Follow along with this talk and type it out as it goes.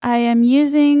I am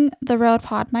using the Rode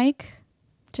PodMic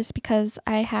just because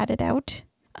I had it out.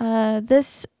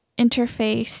 This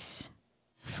interface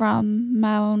from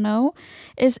Maono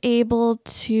is able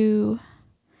to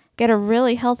get a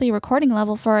really healthy recording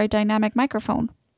level for a dynamic microphone.